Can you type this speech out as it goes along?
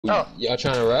Oh. Y'all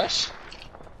trying to rush?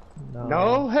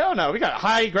 No, hell no. We got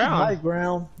high ground. High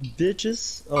ground,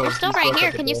 bitches. Oh, they're still right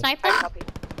here. Can you snipe them?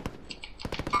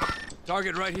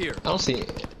 Target right here. I don't see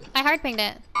it. I hard pinged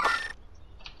it.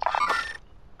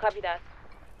 Copy that.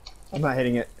 I'm not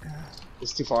hitting it.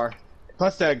 It's too far.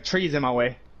 Plus the tree's in my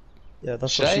way. Yeah,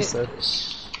 that's what she said.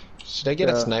 Should I get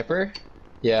a sniper?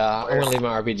 Yeah, I'm gonna leave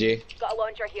my RPG. Got a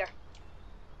launcher here.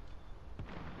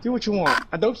 Do what you want.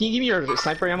 Adol, can you give me your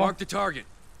sniper ammo? Mark the target.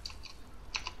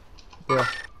 Yeah.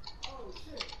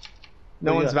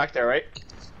 No one's back there, right?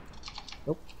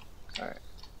 Nope. Alright.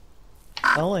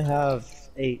 I only have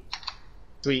 8.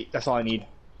 Sweet, that's all I need.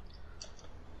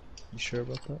 You sure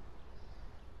about that?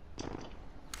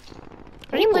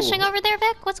 Are you pushing over there,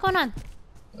 Vic? What's going on?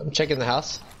 I'm checking the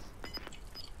house.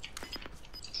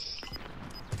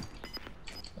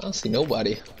 I don't see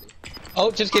nobody.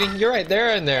 Oh, just kidding. You're right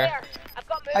there in there. I've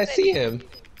got movement. I see him.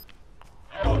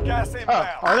 Gas inbound.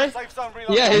 Are they? Safe zone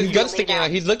reloaded. Yeah, his gun's sticking out.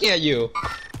 He's looking at you.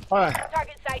 Alright.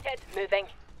 Target sighted. Moving.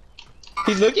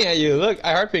 He's looking at you. Look,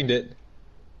 I hard pinged it.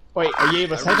 Wait, are you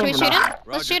able to snipe Should him we or shoot him? not?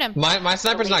 Let's shoot him. My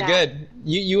sniper's not good.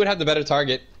 You would have the better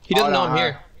target. He doesn't know I'm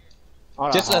here.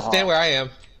 Just stand where I am.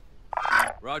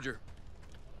 Roger.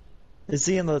 Is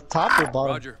he in the top or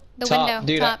bottom? Roger. The Top, window.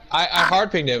 dude. Top. I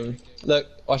hard pinged him. Look,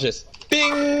 watch this.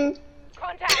 Bing.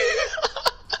 Contact.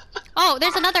 Oh,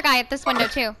 there's another guy at this window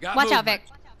too. Got Watch out, movement.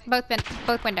 Vic.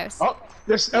 Both windows. Oh,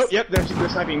 there's. Oh, yep. They're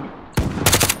sniping.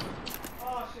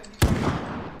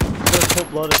 They're full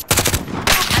blooded.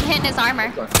 I'm hitting his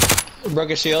armor. Broke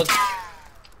his shield.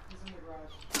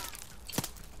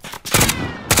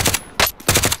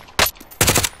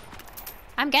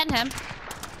 I'm getting him.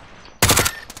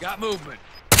 Got movement.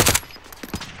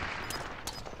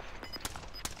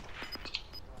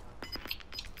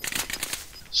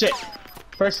 Shit.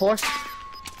 First floor.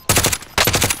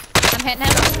 I'm hitting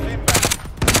him. Inbound.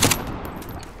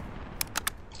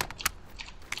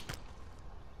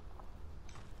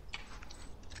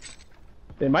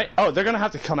 They might. Oh, they're gonna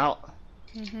have to come out.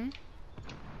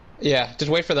 Yeah,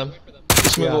 just wait for them.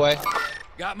 Just move away.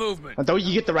 Got movement. Until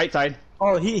you get the right side.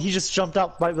 Oh, he just jumped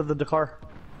out right with the car.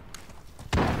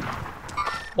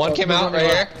 One came out right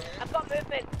here. I've got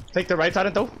movement. Take the right side,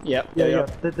 Until. Yep. Yeah.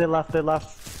 They left. They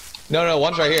left. No,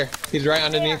 one's right here. He's right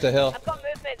underneath the hill. I've got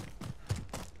movement.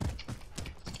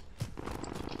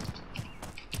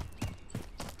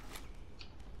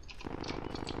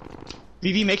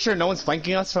 BB, make sure no one's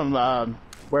flanking us from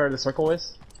where the circle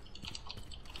is.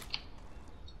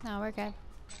 No, we're good.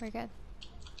 We're good.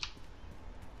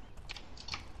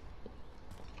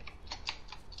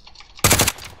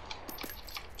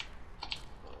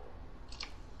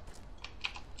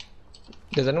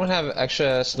 Does anyone have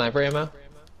extra sniper ammo?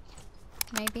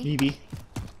 Maybe. BB.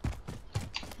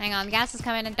 Hang on, the gas is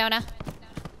coming in, Dona.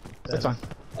 That's fine.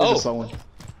 Oh. There's a slow one.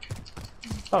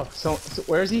 Oh, so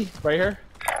where is he? Right here?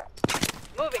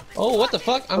 Moving. Oh, what the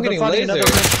fuck? I'm Oh, getting they're finding laser.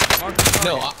 another Mark the target.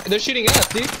 No, they're shooting us,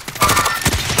 dude.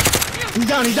 He's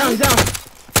down. He's down. He's down.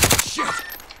 Shit.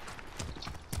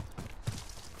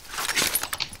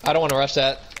 I don't want to rush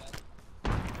that.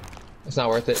 It's not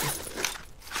worth it.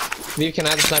 Viv, can I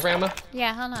have the sniper ammo?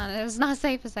 Yeah, hold on. It was not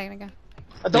safe a second ago.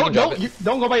 Don't drop it.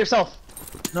 don't go by yourself.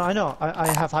 No, I know. I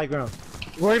have high ground.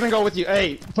 We're gonna go with you.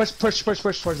 Hey, push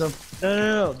towards them.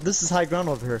 No. This is high ground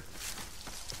over here.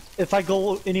 If I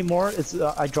go any more, it's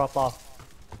I drop off.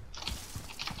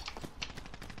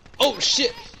 Oh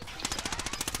shit!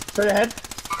 Straight ahead.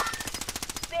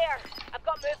 There. I've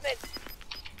got movement.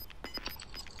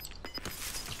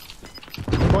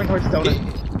 I'm going towards Donut.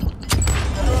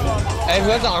 Hey, who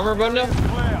has the armor bundle?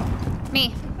 Clear.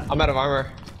 Me. I'm out of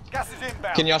armor. Gas is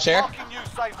inbound. Can y'all share? Marking new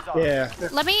safe zone. Yeah.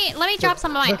 Let me drop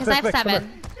some of mine because I have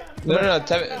 7. No,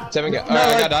 Tevin got. No, Alright, I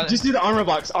like, got Donna. just do the armor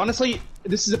box. Honestly,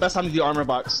 this is the best time to do armor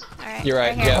box. All right. You're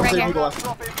right, Here, yeah. Right Three here. people left.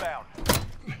 Drop inbound.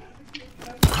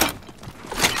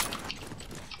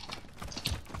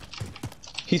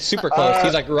 He's super close.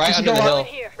 He's like right we should under the go hill.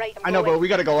 Here. Right. I'm I know, going. but we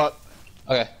gotta go up.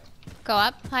 Okay. Go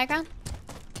up, high ground.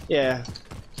 Yeah.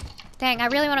 Dang, I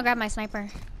really want to grab my sniper.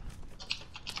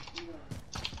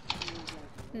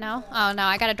 No? Oh no,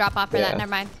 I gotta drop off for Yeah. that. Never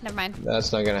mind. Never mind.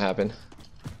 That's not gonna happen.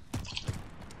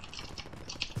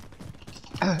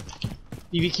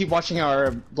 You keep watching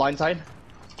our blind side.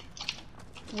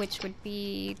 Which would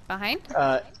be behind?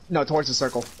 No, towards the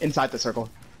circle, inside the circle,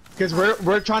 because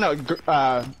we're trying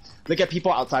to look at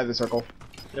people outside the circle.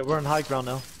 Yeah, we're on high ground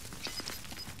now.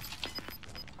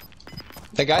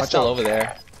 The guy's Watch still out. over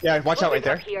there. Yeah, watch out right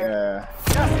there. Here.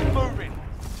 Yeah. Gas is moving.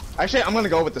 Actually, I'm gonna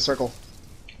go with the circle.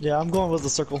 Yeah, I'm going with the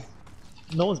circle.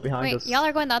 No one's behind Wait, us. y'all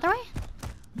are going the other way?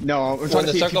 No, I'm trying When to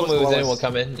the see if circle people's moves below in, us. we'll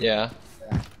come in. Yeah.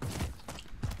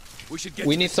 We should get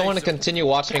We to need the someone to safe zone. continue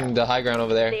watching the high ground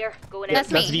over there. There, going in. That's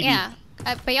me, VV. yeah.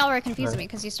 But y'all were confusing me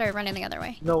because you started running the other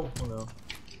way. No, no.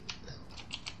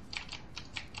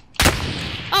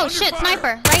 Oh shit,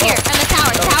 sniper! Right here, in the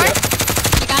tower. Tower?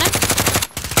 You got him?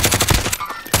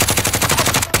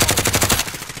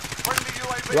 Friendly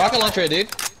UAV. Rocket launcher, dude.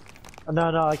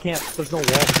 No, I can't. There's no wall.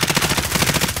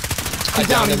 I down,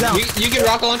 downed he's him. down. You can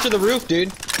rocket launcher the roof, dude.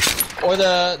 Or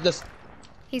the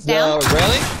He's down.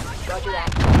 railing. Roger that.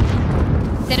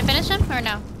 Did it finish him or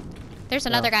no? There's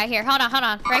another guy here. Hold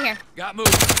on. Right here. Got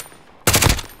moved.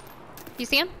 You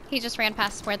see him? He just ran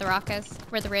past where the rock is,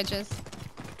 where the ridge is.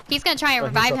 He's gonna try and Oh,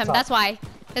 he's revive up him. top. That's why.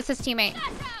 This is his teammate.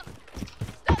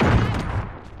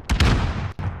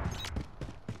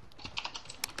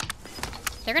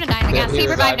 They're gonna die in the Yeah, gas. he He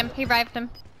revived revived. him. He revived him.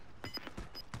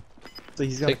 So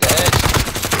he's gonna. Take the edge.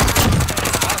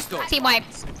 Hostile. Team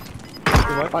wiped.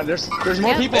 Oh, there's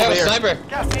more Yeah. people They over have a here. sniper.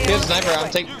 Gas Here's a sniper. I'm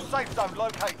taking. New safe zone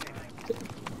located.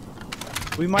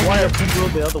 We might need to go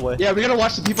the other way. Yeah, we gotta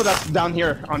watch the people that's down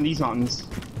here on these mountains.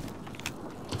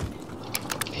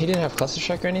 He didn't have cluster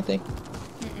strike or anything.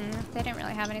 They didn't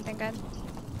really have anything good.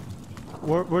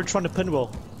 We're trying to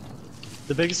pinwheel.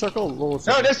 The biggest circle, little No,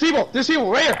 circle. there's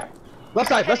people right here. Left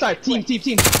side, team. Got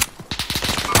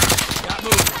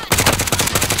moved.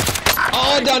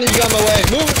 Oh, Donna's got in my way.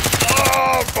 Move.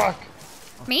 Oh, fuck.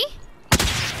 Me?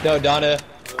 No, Donna.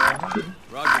 Roger.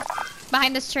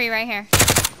 Behind this tree right here.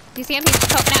 You see him? He's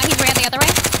poking out. He ran the other way.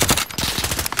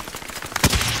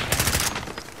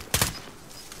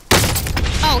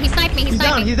 Oh, he sniped me. He He's sniped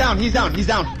down, me. he's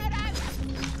down. Moving.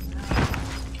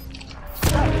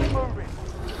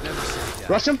 Never say that.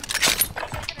 Rush him.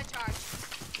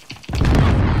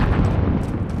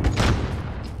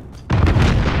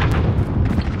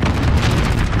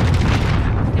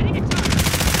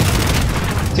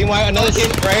 Team white. Another team.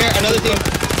 Right here. Another team.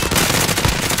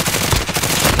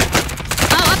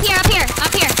 Oh, up here.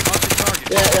 Mark the target.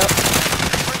 Yeah.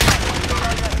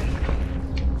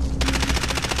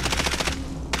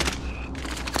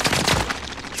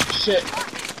 Shit.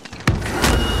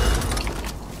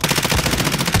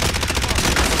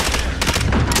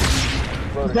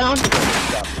 He's down.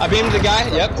 I beamed the guy.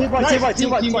 Yep. Team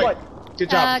white. Good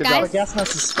job. guys. The gas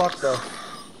mask is stuck though.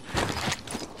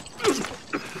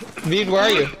 Veed, where are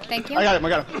you? Thank you. I got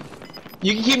him.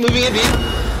 You can keep moving in, Veed.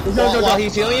 While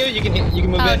he's healing you, you can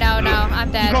move Oh in. no, I'm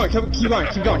Keep dead. going. Keep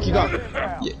going. Inbound.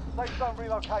 Yeah. Safe zone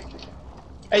relocated.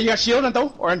 Hey, you got shield on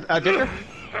though, or Victor?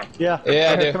 Yeah.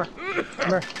 Yeah, I do. Come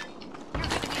here.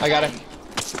 I got it.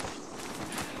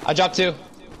 I dropped two.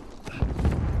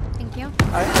 Thank you.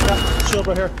 I got shield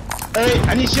right here. Hey,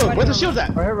 I need shield. Where's the shields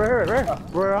at? Right here.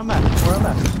 Where I'm at.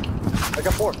 I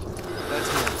got 4.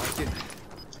 That's more like it.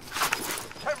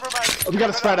 10 remain. We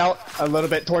gotta spread out a little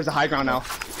bit towards the high ground now.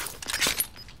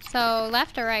 So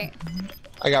left or right?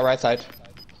 I got right side.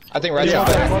 I think right Yeah.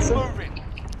 side's better. Cluster? Moving.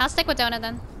 I'll stick with Donut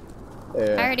then. I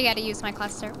already got to use my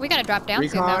cluster. We gotta drop down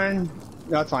soon though. Recon.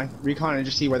 No, it's fine. Recon and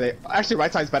just see where they. Actually,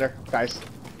 right side's better, guys.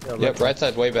 Yep, right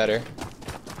side's way better.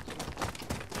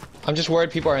 I'm just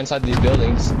worried people are inside these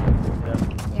buildings.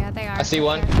 Yeah, they are. I see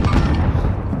one.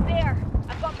 There,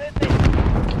 I've got movement.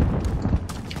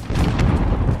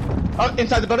 Oh,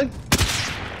 inside the building.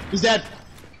 He's dead.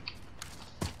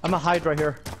 I'm a hide right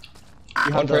here.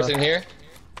 One person here.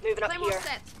 Moving up here.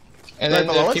 And Right then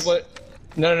below there's us? people.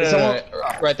 No, Someone-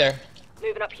 right there.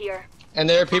 Moving up here. And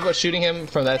there are people shooting him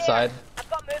from that There, side. I've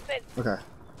got movement. Okay.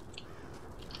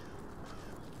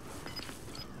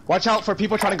 Watch out for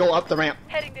people trying to go up the ramp.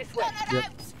 Heading this way.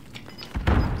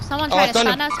 Someone Oh, try I to stunned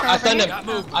stun him. us for I over stunned here.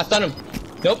 him. I stunned him.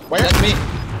 Nope, Where? that's me.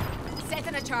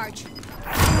 Setting a charge.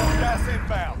 Gas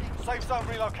inbound. Safe zone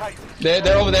relocated.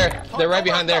 They're over there. They're right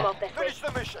behind there. Come off this Finish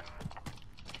the mission.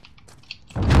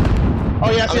 Oh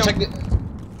yeah, I I'm see gonna check him.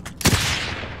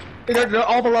 the... They're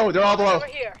all below. They're all below. Over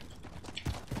here.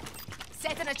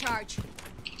 Setting a charge.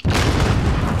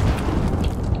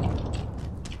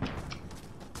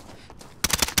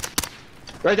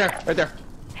 Right there.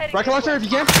 Heading Rocket this launcher way. if you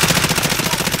can.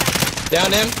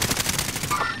 Down him.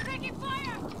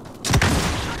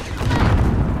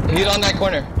 He's on that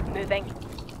corner. Moving.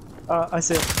 I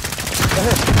see it.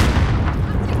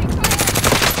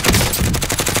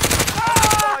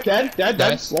 Dead.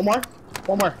 Nice. One more.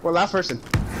 We're last person.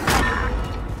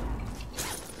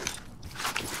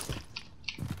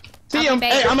 See him.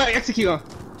 bait. Hey, I'm gonna execute him.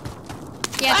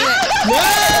 Yeah, do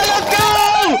it.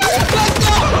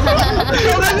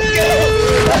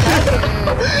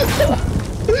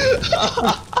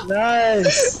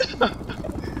 Nice.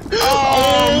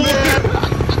 Oh man.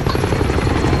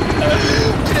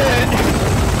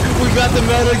 We got the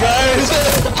medal, guys.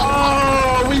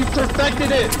 Oh, we perfected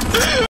expected it.